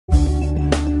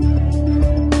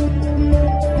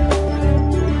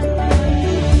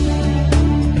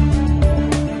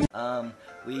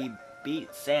we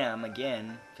beat Sam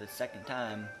again for the second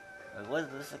time. Or was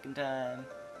it the second time?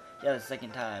 Yeah, the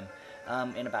second time.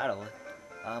 In a battle.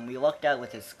 We lucked out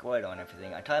with his Squirtle and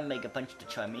everything. I tried to make a punch to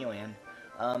Charmeleon.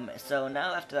 So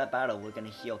now after that battle, we're gonna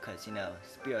heal because, you know,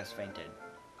 Spearo's fainted.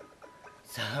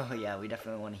 So, yeah, we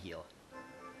definitely want to heal.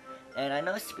 And I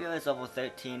know Spearow is level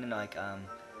 13, and like, I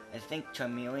think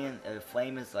Charmeleon,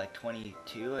 Flame is like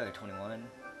 22 or 21.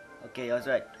 Okay, I was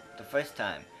right. The first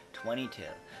time, 22.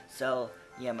 So,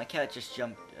 yeah, my cat just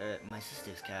jumped, my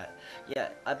sister's cat. Yeah,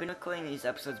 I've been recording these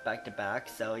episodes back to back,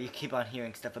 so you keep on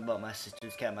hearing stuff about my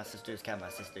sister's cat, my sister's cat, my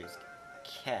sister's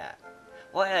cat.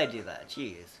 Why did I do that?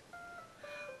 Jeez.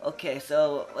 Okay,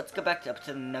 so let's go back up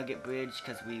to the Nugget Bridge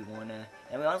because we wanna,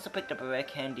 and we also picked up a rare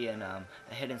candy and a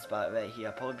hidden spot right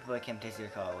here. Probably before I can't taste your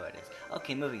call where it is.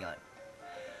 Okay, moving on.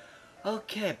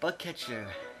 Okay, bug catcher,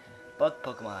 bug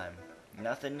Pokemon.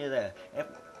 Nothing new there.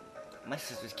 My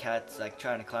sister's cat's like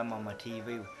trying to climb on my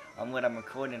TV on what I'm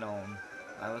recording on.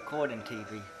 My recording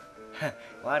TV.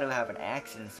 Why do I have an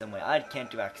accent somewhere? I can't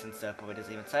do accents, so it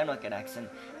doesn't even sound like an accent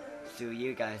through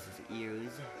you guys'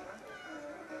 ears.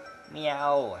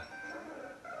 Meow.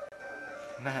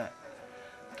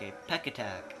 Okay, peck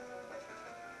attack.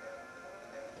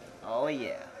 Oh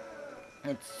yeah.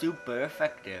 It's super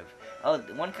effective. Oh,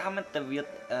 one comment, the real,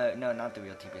 no, not the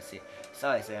real TPC.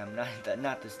 Sorry, Sam,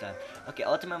 not this time. Okay,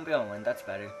 Ultimate Brilliant, that's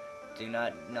better. Do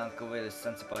not knock over the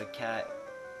sensible cat.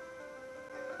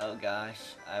 Oh gosh,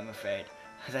 I'm afraid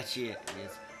that she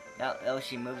is. Now, oh,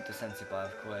 she moved the sensible,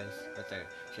 of course, with her,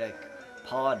 she like,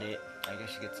 pawed it, I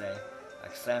guess you could say.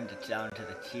 Like, slammed it down to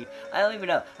the teeth. I don't even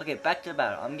know. Okay, back to the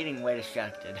battle. I'm getting way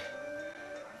distracted.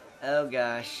 Oh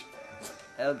gosh.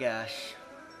 Oh gosh.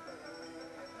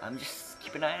 I'm just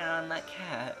keeping an eye on that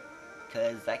cat,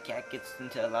 because that cat gets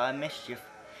into a lot of mischief.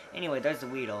 Anyway, there's the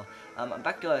Weedle.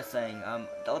 Back to what I was saying.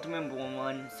 The Ultimate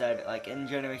one said, like, in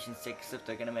Generation 6, if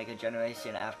they're gonna make a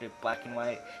generation after Black and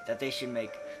White, that they should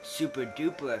make super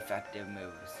duper effective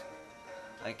moves.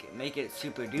 Like, make it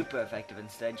super duper effective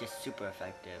instead, just super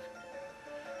effective.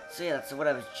 So yeah, that's what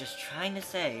I was just trying to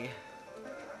say.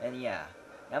 And yeah,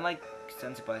 now my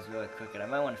sensor bar is really crooked. I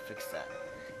might want to fix that.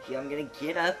 Here, I'm gonna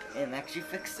get up and actually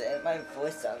fix it. My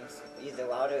voice sounds either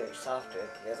louder or softer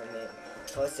because I'm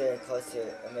closer and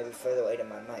closer, or maybe further away to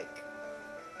my mic.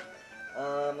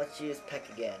 Let's use Peck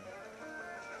again.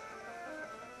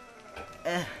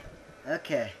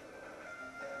 Okay.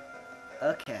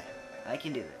 Okay, I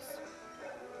can do this.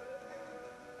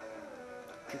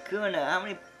 Kakuna, how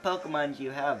many Pokemon do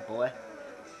you have, boy?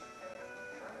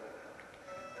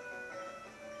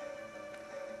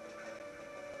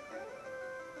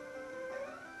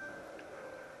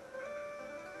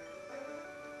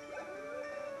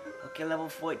 Okay, level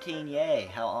 14, yay,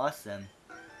 how awesome.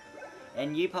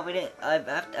 And you probably didn't, I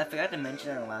forgot to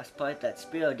mention in the last part that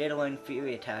Spearow did learn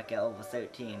Fury Attack at level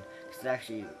 13. Because it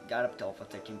actually got up to level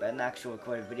 13, but in the actual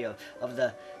recorded video of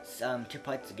the 2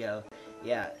 parts ago,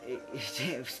 yeah,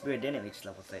 Spearow didn't reach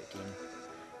level 13.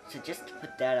 So just to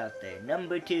put that out there.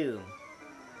 Number 2.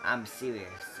 I'm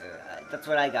serious. That's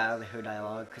what I got out of her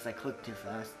dialogue, because I clicked too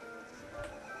fast.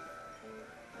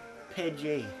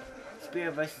 Pidgey.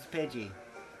 Spearow versus Pidgey.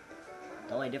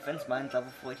 The only difference, mine's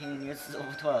level 14 and yours is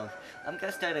level 12. I'm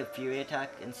gonna start a Fury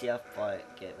Attack and see how far I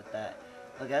get with that.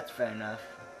 Okay, that's fair enough.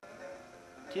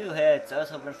 2 hits, I was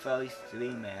hoping for at least 3,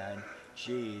 man.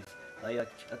 Jeez.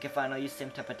 Okay, fine, I'll use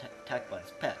same type of attack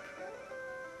buttons. Peck.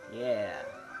 Yeah.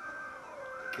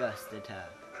 Gust attack.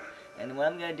 And what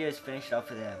I'm gonna do is finish it off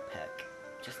with a Peck.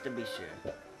 Just to be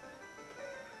sure.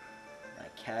 My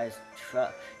cat is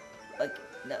like,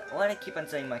 no, why do I keep on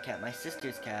saying my cat? My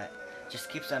sister's cat just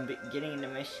keeps on getting into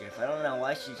mischief. I don't know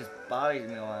why she just bothers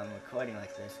me while I'm recording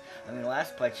like this. I mean,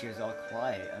 last part she was all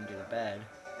quiet under the bed.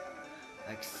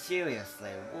 Like, seriously,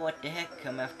 what the heck,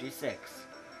 come after 6?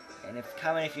 And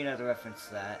comment if you know the reference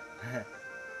to that.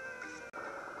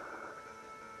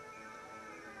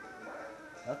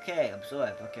 Okay,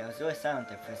 absorb. Okay, I was really silent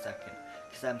there for a second.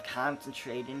 Because I'm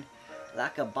concentrating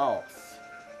like a boss.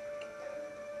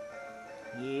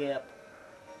 Yep.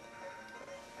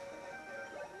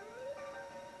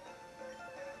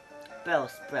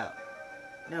 Bellsprout.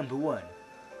 Number 1.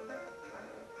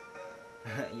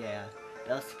 Yeah,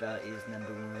 Bellsprout is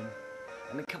number 1.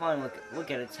 I mean, come on,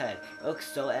 look at its head. It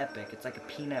looks so epic. It's like a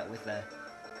peanut with a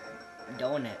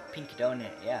donut, pink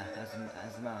donut. Yeah, as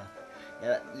a mouth.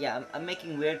 Yeah, I'm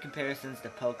making weird comparisons to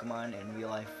Pokemon and real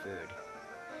life food.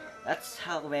 That's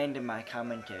how random my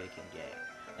commentary can get.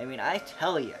 I mean, I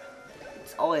tell you,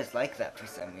 it's always like that for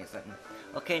some reason.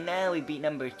 Okay, now we beat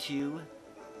number 2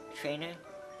 trainer.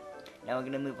 Now we're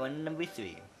gonna move on to number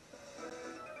 3.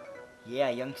 Yeah,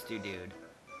 youngster dude.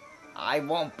 I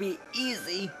won't be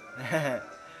easy.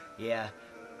 Yeah,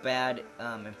 bad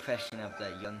impression of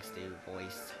the youngster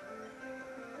voice.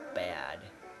 Bad.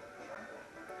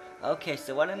 Okay,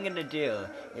 so what I'm gonna do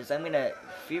is I'm gonna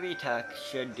Fury Attack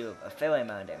should do a fair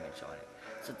amount of damage on it.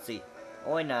 So let's see.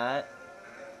 Or not.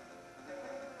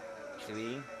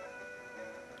 3.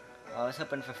 I was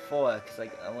hoping for 4 because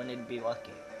like I wanted to be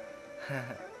lucky.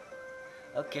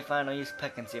 Okay, fine. I'll use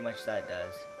Peck and see how much that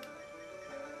does.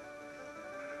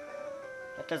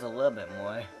 That does a little bit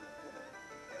more.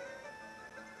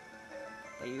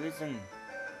 But using...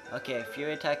 Okay,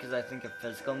 Fury Attack is I think a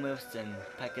physical move, and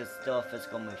Peck is still a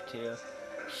physical move too.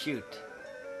 Shoot.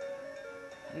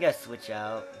 I'm gonna switch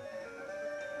out.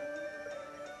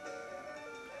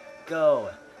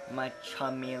 Go, my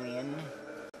chameleon.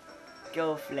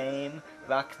 Go, Flame.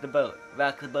 Rock the boat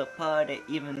party,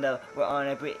 even though we're on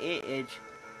a bridge.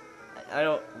 I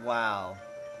don't... Wow.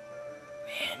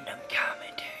 Random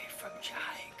commentary from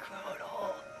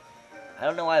GiantGrotle. I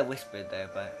don't know why I whispered there,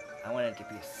 but I want it to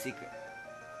be a secret.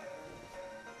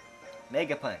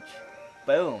 Mega Punch.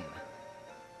 Boom.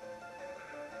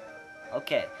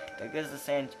 Okay, there goes the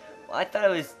sand. Well, I thought it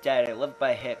was dead. It lived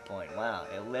by a hit point. Wow,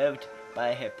 it lived by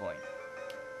a hit point.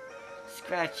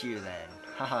 Scratch you then.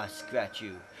 Haha, scratch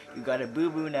you. You got a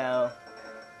boo-boo now.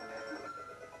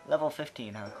 Level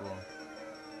 15, how cool.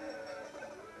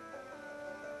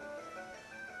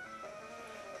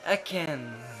 I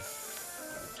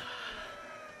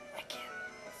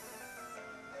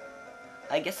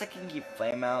guess I can keep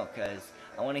Flame out because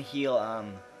I want to heal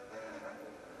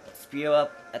Spear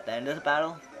up at the end of the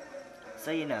battle.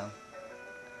 So you know,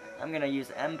 I'm gonna use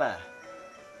Ember.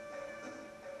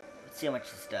 Let's see how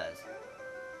much this does.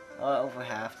 Oh, over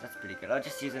half. That's pretty good. I'll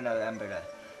just use another Ember to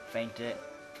feint it.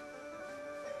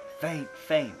 Feint,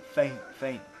 feint, feint,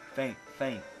 feint, feint,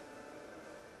 feint.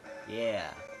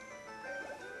 Yeah.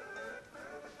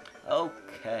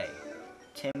 Okay,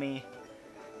 Timmy,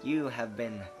 you have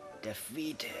been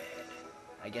defeated,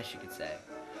 I guess you could say.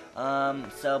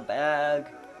 So bag,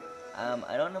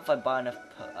 I don't know if I bought enough,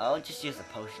 I'll just use a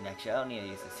potion actually, I don't need to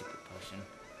use a super potion.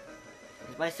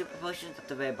 Is my super potions at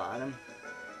the very bottom?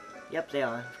 Yep, they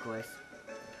are, of course.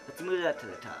 Let's move that to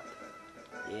the top.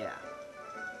 Yeah.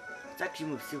 Let's actually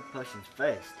move super potions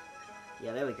first.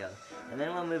 Yeah, there we go. And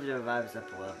then we'll move the revives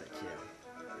up a little bit too.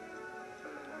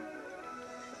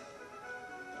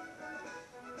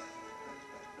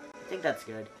 I think that's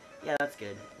good. Yeah, that's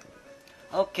good.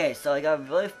 Okay, so I got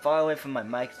really far away from my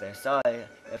mic there. Sorry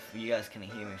if you guys couldn't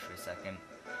hear me for a second.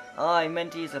 Oh, I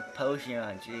meant to use a potion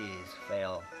on. Jeez,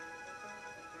 fail.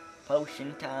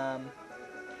 Potion time.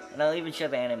 And I'll even show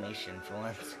the animation for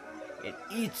once. It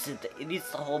eats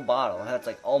the whole bottle. That's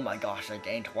like, oh my gosh, I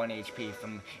gained 20 HP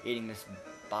from eating this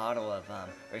bottle of,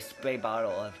 or spray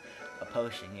bottle of a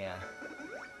potion, yeah.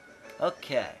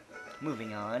 Okay,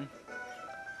 moving on.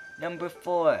 Number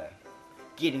 4.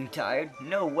 Getting tired?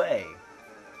 No way.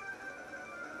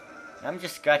 I'm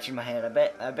just scratching my hand. I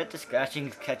bet the scratching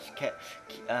is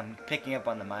picking up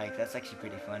on the mic. That's actually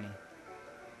pretty funny.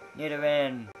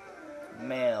 Nidoran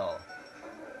male.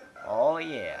 Oh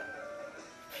yeah.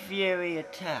 Fury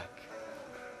attack.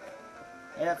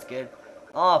 Hey, that's good.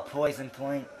 Oh, poison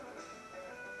point.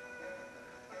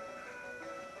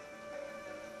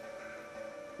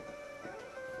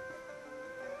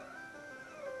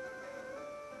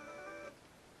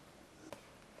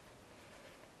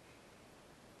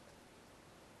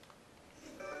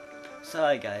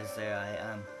 Sorry guys, there I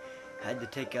had to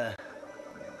take a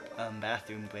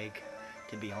bathroom break,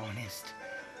 to be honest.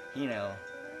 You know.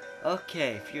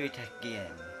 Okay, Fury attack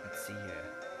again. Let's see here.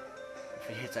 If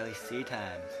it hits at least 3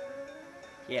 times.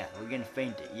 Yeah, we're gonna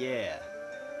feint it. Yeah.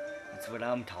 That's what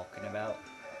I'm talking about.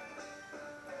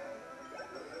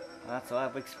 That's a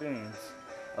lot of experience.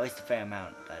 At least a fair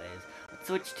amount, that is. Let's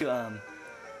switch to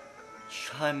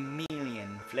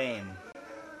Chameleon Flame.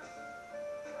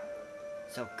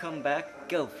 So come back,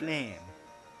 go Flame.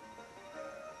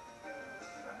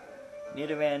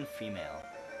 Nidoran female.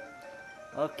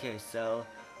 Okay, so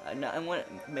I want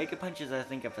Mega Punches. I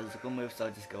think a physical move, so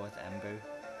I'll just go with Ember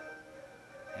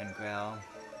and Growl.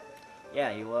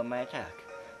 Yeah, you won my attack,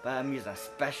 but I'm using a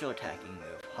special attacking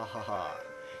move. Ha ha ha!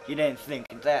 You didn't think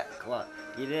that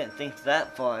You didn't think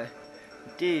that far,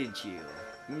 did you?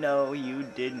 No, you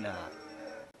did not.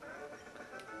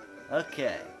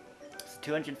 Okay.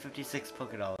 256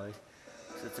 Poké Dollars.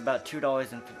 So it's about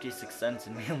 $2.56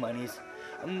 in real monies.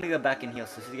 I'm gonna go back and heal,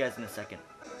 so see you guys in a second.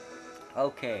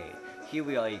 Okay, here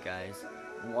we are, you guys.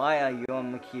 Why are you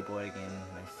on my keyboard again,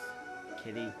 my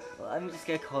kitty? Well, I'm just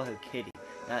gonna call her Kitty,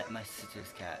 not my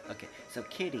sister's cat. Okay, so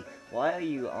Kitty, why are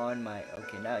you on my...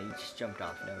 Okay, now you just jumped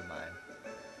off, never mind.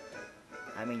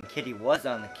 I mean, Kitty was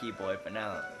on the keyboard, but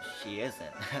now she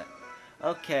isn't.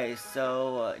 Okay,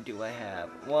 so do I have?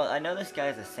 Well, I know this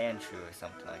guy's a Sandshrew or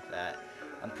something like that.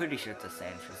 I'm pretty sure it's a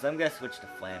Sandshrew, so I'm gonna switch to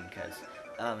Flame because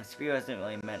Spear isn't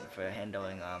really meant for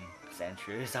handling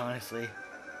Sandshrews, honestly.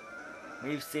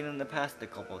 We've seen it in the past a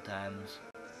couple times.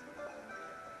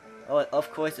 Oh,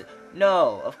 of course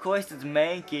no, of course it's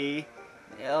Mankey.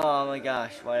 Oh my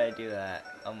gosh, why did I do that?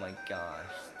 Oh my gosh,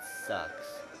 it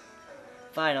sucks.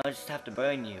 Fine, I'll just have to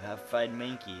burn you. Have fried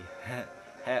Mankey.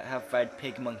 have fried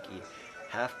pig monkey.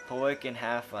 Half pork and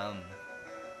half,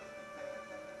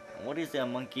 what is a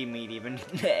monkey meat even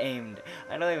named?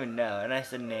 I don't even know, and I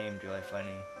said named, really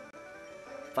funny.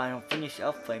 Fine, I'll finish,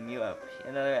 I'll flame you up.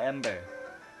 Another ember.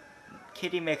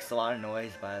 Kitty makes a lot of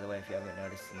noise, by the way, if you haven't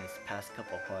noticed in these past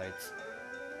couple parts.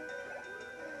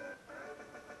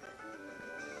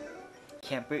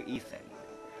 Camper Ethan.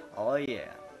 Oh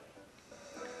yeah.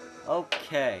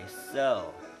 Okay,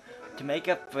 so to make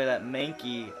up for that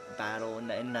Mankey battle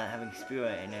and not having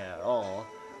Spirit in it at all,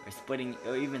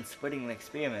 or even splitting the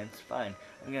experiments, fine.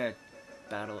 I'm gonna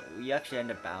battle. We actually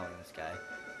end up battling this guy.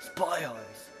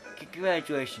 Spoilers!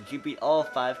 Congratulations, you beat all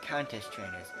 5 contest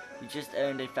trainers. You just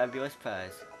earned a fabulous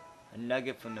prize, a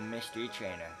nugget from the mystery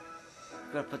trainer.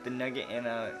 I'm gonna put the nugget in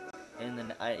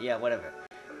yeah, whatever.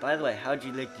 By the way, how'd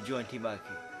you like to join Team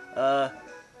Aki?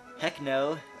 Heck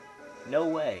no. No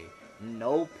way.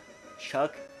 Nope.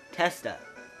 Chuck Testa.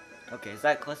 Okay, is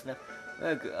that close enough?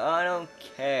 I don't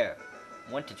care.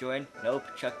 Want to join? Nope.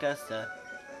 Chuck Testa.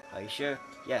 Are you sure?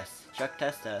 Yes. Chuck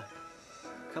Testa.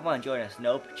 Come on, join us.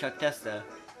 Nope. Chuck Testa.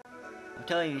 I'm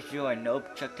telling you to join.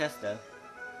 Nope. Chuck Testa.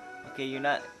 Okay, you're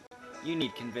not. You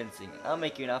need convincing. I'll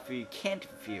make you an offer you can't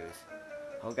refuse.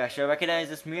 Oh gosh, I recognize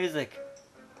this music.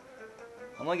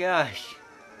 Oh my gosh.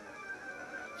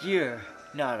 You're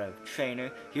not a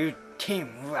trainer. You're Team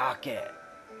Rocket.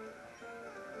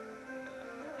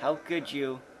 How could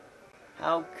you?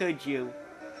 How could you?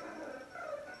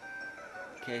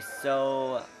 Okay,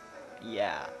 so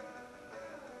yeah.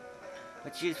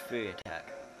 Let's use Fury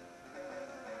Attack.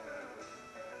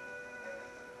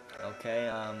 Okay,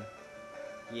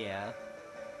 yeah.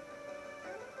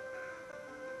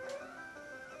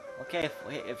 Okay,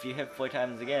 if you hit 4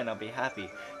 times again, I'll be happy,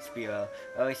 Spiro.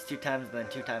 Or at least 2 times and then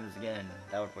 2 times again.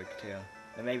 That would work too.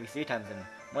 Or maybe 3 times and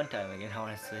 1 time again,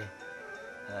 honestly.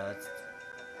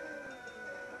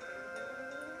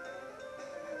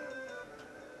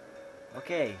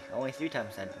 Okay, only 3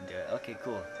 times I didn't do it. Okay,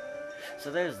 cool. So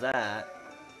there's that.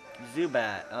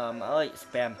 Zubat. I like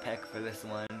Spam Peck for this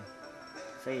one.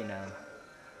 So you know.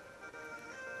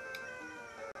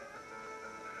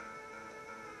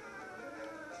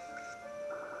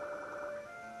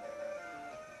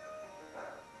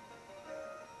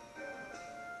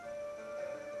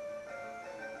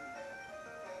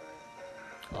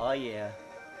 Oh yeah.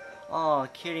 Oh,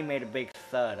 Kitty made a big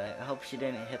thud. I hope she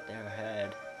didn't hit her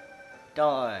head.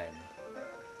 Darn.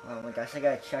 Oh my gosh, I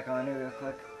gotta check on her real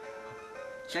quick.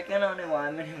 Checking on her while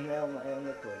I'm in the middle of my own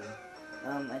recording.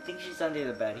 I think she's under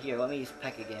the bed. Here, let me use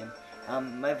Peck again.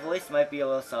 My voice might be a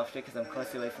little softer because I'm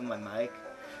closer away from my mic.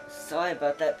 Sorry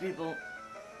about that, people.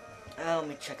 Let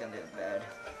me check under the bed.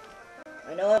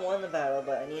 I know I won the battle,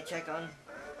 but I need to check on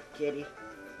Kitty.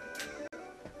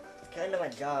 It's kind of my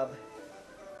job.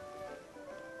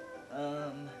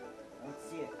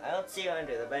 I don't see her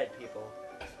under the bed, people.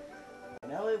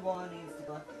 Now everyone needs to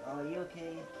go. Are you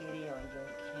okay, Kitty? Are you okay?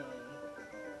 Okay.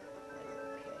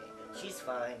 She's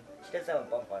fine. She doesn't have a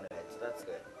bump on her head, so that's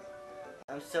good.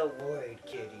 I'm so worried,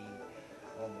 Kitty.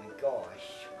 Oh my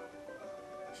gosh.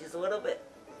 She's a little bit.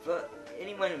 For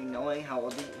anyone knowing how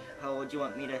old you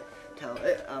want me to tell?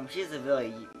 She's a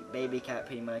really baby cat,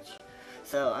 pretty much.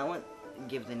 So I won't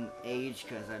give the age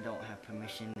because I don't have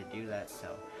permission to do that.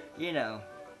 So you know.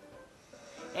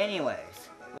 Anyways,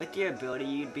 with your ability,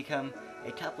 you'd become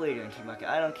a top leader in Team Rocket.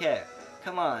 I don't care.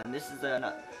 Come on, this is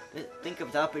think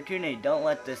of the opportunity. Don't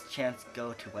let this chance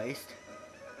go to waste.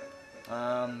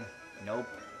 Nope.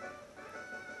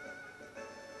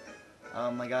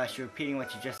 Oh my gosh, you're repeating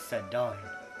what you just said, darn.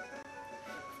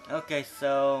 Okay,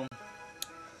 so,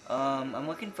 I'm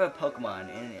looking for a Pokemon,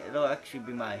 and it'll actually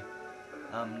be my,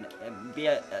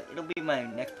 it'll be my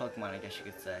next Pokemon, I guess you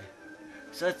could say.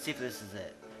 So let's see if this is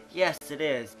it. Yes, it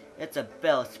is. It's a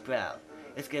Bellsprout.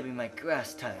 It's gonna be my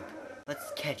grass type.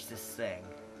 Let's catch this thing.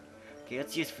 Okay,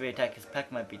 let's use Free Attack because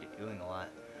Peck might be doing a lot.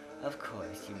 Of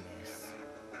course, you miss.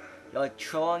 You're like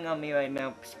trolling on me right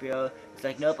now, Spiro. It's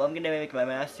like, nope, I'm gonna make my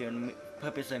master and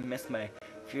purposely miss my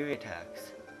Fury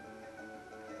Attacks.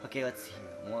 Okay, let's see.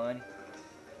 1,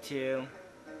 2.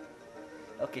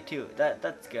 Okay, 2.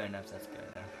 That's good enough. That's good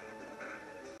enough.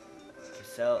 Okay,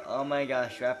 So, oh my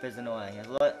gosh, rap is annoying.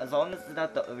 As long as it's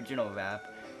not the original rap,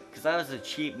 because that was a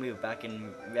cheap move back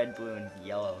in red, blue, and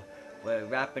yellow, where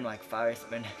rap and like fire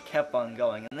spin kept on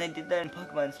going, and they did that in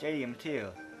Pokemon Stadium too,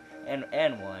 and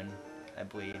won, I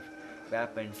believe.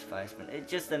 Rap and fire spin.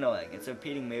 It's just annoying. It's a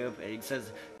repeating move. It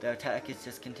says the attack is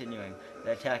just continuing.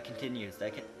 The attack continues.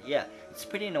 Yeah, it's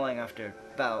pretty annoying after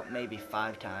about maybe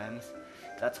 5 times.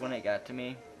 That's when it got to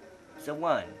me. So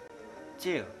 1,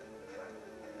 2.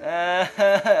 Why?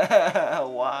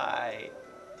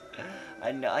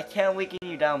 I know I can't weaken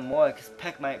you down more because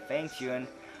Peck might faint you, and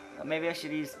maybe I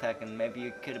should use Peck, and maybe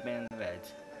you could have been in the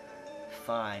reds.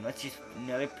 Fine, let's use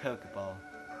another Pokeball.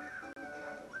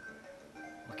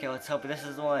 Okay, let's hope this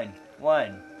is 1.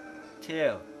 1,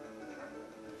 2.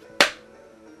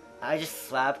 I just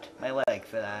slapped my leg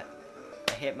for that.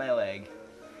 I hit my leg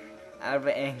out of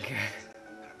anger.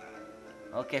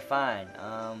 Okay, fine.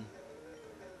 I'll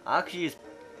actually use.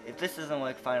 If this doesn't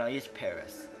work, fine. I'll use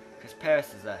Paris, because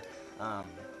Paris is a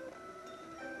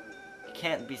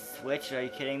can't be switched. Are you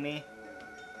kidding me?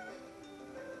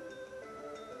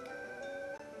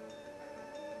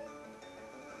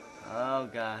 Oh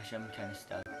gosh, I'm kind of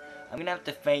stuck. I'm gonna have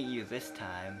to faint you this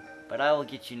time, but I will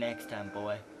get you next time,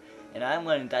 boy. And I'm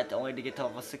learning that only to get to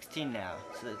level 16 now,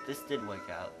 so this did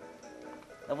work out.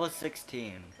 Level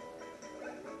 16.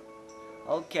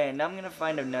 Okay, now I'm gonna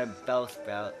find another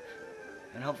Bellsprout,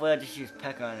 and hopefully I'll just use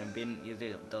Peck on and be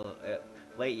either the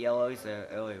late yellows or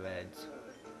early reds.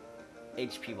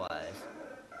 HP wise.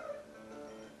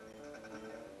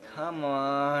 Come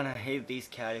on, I hate these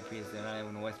Caterpies, they're not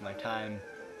even worth my time.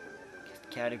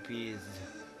 Caterpie is...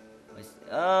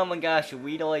 Oh my gosh, a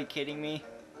Weedle, are you kidding me?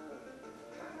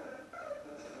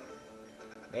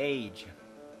 Rage.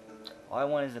 All I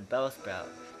want is a Bellsprout.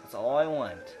 That's all I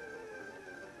want.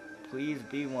 Please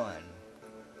be one.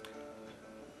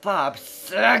 Bob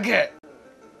Saget!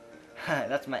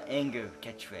 That's my anger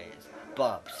catchphrase.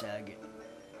 Bob Saget.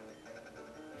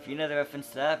 If you know the reference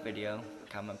to that video,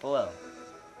 comment below.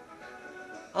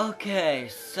 Okay,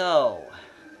 so...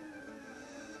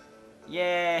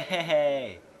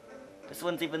 Yay! This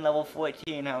one's even level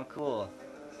 14, how cool.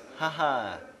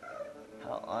 Haha.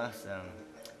 How awesome.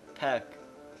 Peck.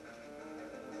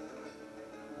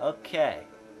 Okay.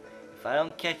 If I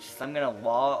don't catch this, I'm gonna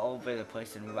wall over the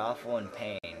place and raffle in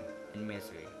pain, and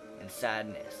misery, and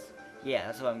sadness. Yeah,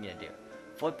 that's what I'm gonna do.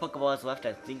 4 Pokeballs left,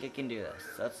 I think I can do this.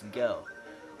 So let's go.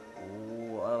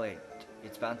 Ooh, oh wait.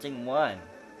 It's bouncing 1,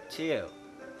 2,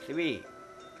 3.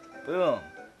 Boom.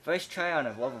 First try on a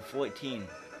level 14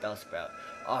 Bellsprout.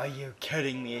 Are you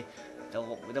kidding me?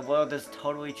 The world is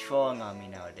totally trolling on me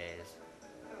nowadays.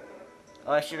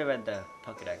 Oh, I should have read the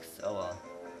Pokedex. Oh well.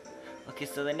 Okay,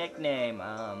 so the nickname,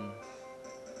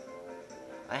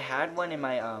 I had one in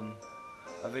my,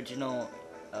 original,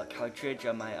 cartridge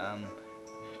on my,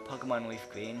 Pokemon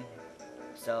LeafGreen.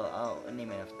 So, I'll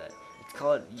name it after that. It's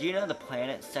called, do you know the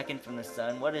planet second from the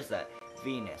sun? What is that?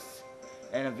 Venus.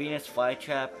 And a Venus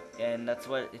flytrap, and that's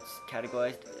what it's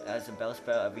categorized as, a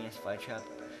Bellsprout, a Venus flytrap.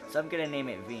 So I'm gonna name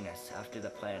it Venus, after the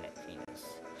planet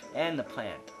Venus. And the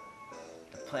plant.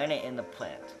 The planet and the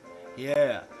plant.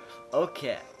 Yeah.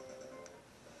 Okay.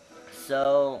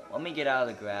 So, let me get out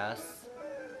of the grass.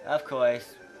 Of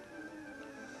course.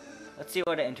 Let's see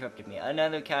what interrupted me.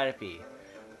 Another Caterpie.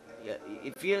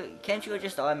 Can't you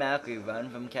just automatically run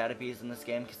from Caterpies in this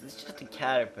game? Because it's just a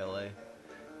caterpillar.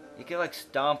 You could like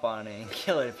stomp on it and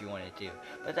kill it if you wanted to,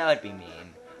 but that would be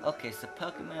mean. Okay, so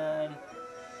Pokemon,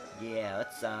 yeah,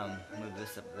 let's move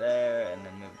this up there and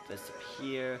then move this up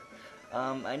here.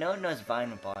 I know it knows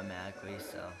Vine Whip automatically,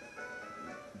 so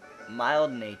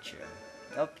mild nature.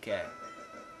 Okay.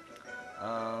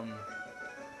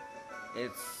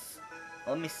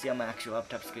 Let me see on my actual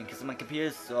laptop screen because my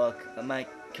computer's my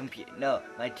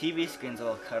TV screen's a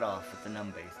little cut off with the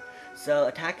numbers. So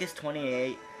attack is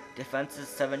 28. Defense is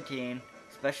 17,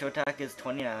 special attack is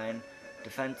 29,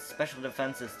 special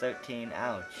defense is 13,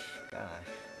 ouch, gosh,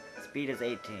 speed is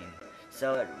 18,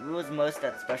 so it rules most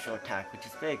at special attack, which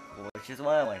is very cool, which is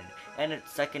what I wanted, and its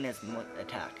second is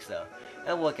attack, so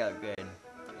it'll work out good.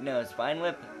 You know, it's Vine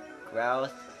Whip,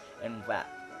 Growth, and Wrap,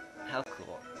 how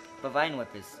cool. But Vine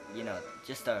Whip is, you know,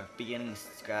 just our beginning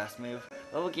grass move,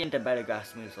 but we'll get into better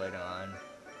grass moves later on.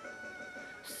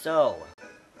 So,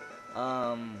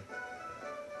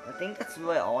 I think that's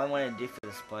really all I want to do for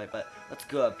this part, but let's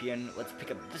go up here and let's pick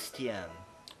up this TM.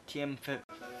 TM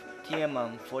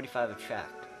 45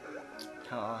 Attract.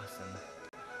 How awesome.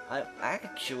 I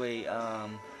actually, I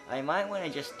might want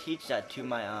to just teach that to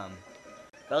my,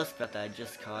 Bellsprout that I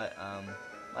just caught.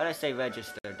 Why did I say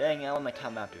register? Dang, I want my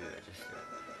time out to be registered.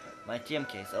 My TM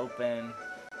case open.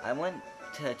 I want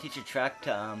to teach a track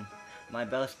to my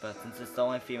Bellsprout, since it's the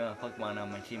only female Pokemon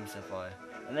on my team so far.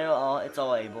 And it's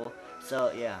all able.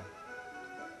 So yeah.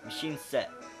 Machine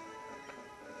set.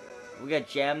 We got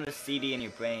jam the CD in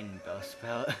your brain,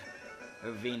 Bellsprout.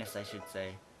 Or Venus, I should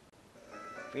say.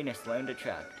 Venus, learn to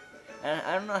track. And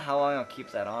I don't know how long I'll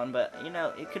keep that on, but you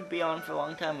know, it could be on for a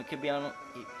long time. It could be on.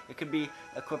 It could be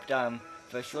equipped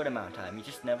for a short amount of time. You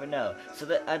just never know.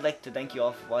 So I'd like to thank you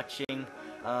all for watching.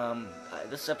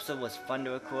 This episode was fun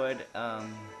to record.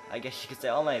 I guess you could say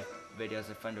all my videos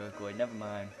are fun to record. Never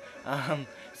mind.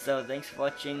 So thanks for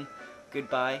watching.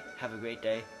 Goodbye. Have a great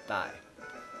day. Bye.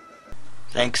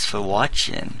 Thanks for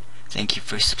watching. Thank you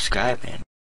for subscribing.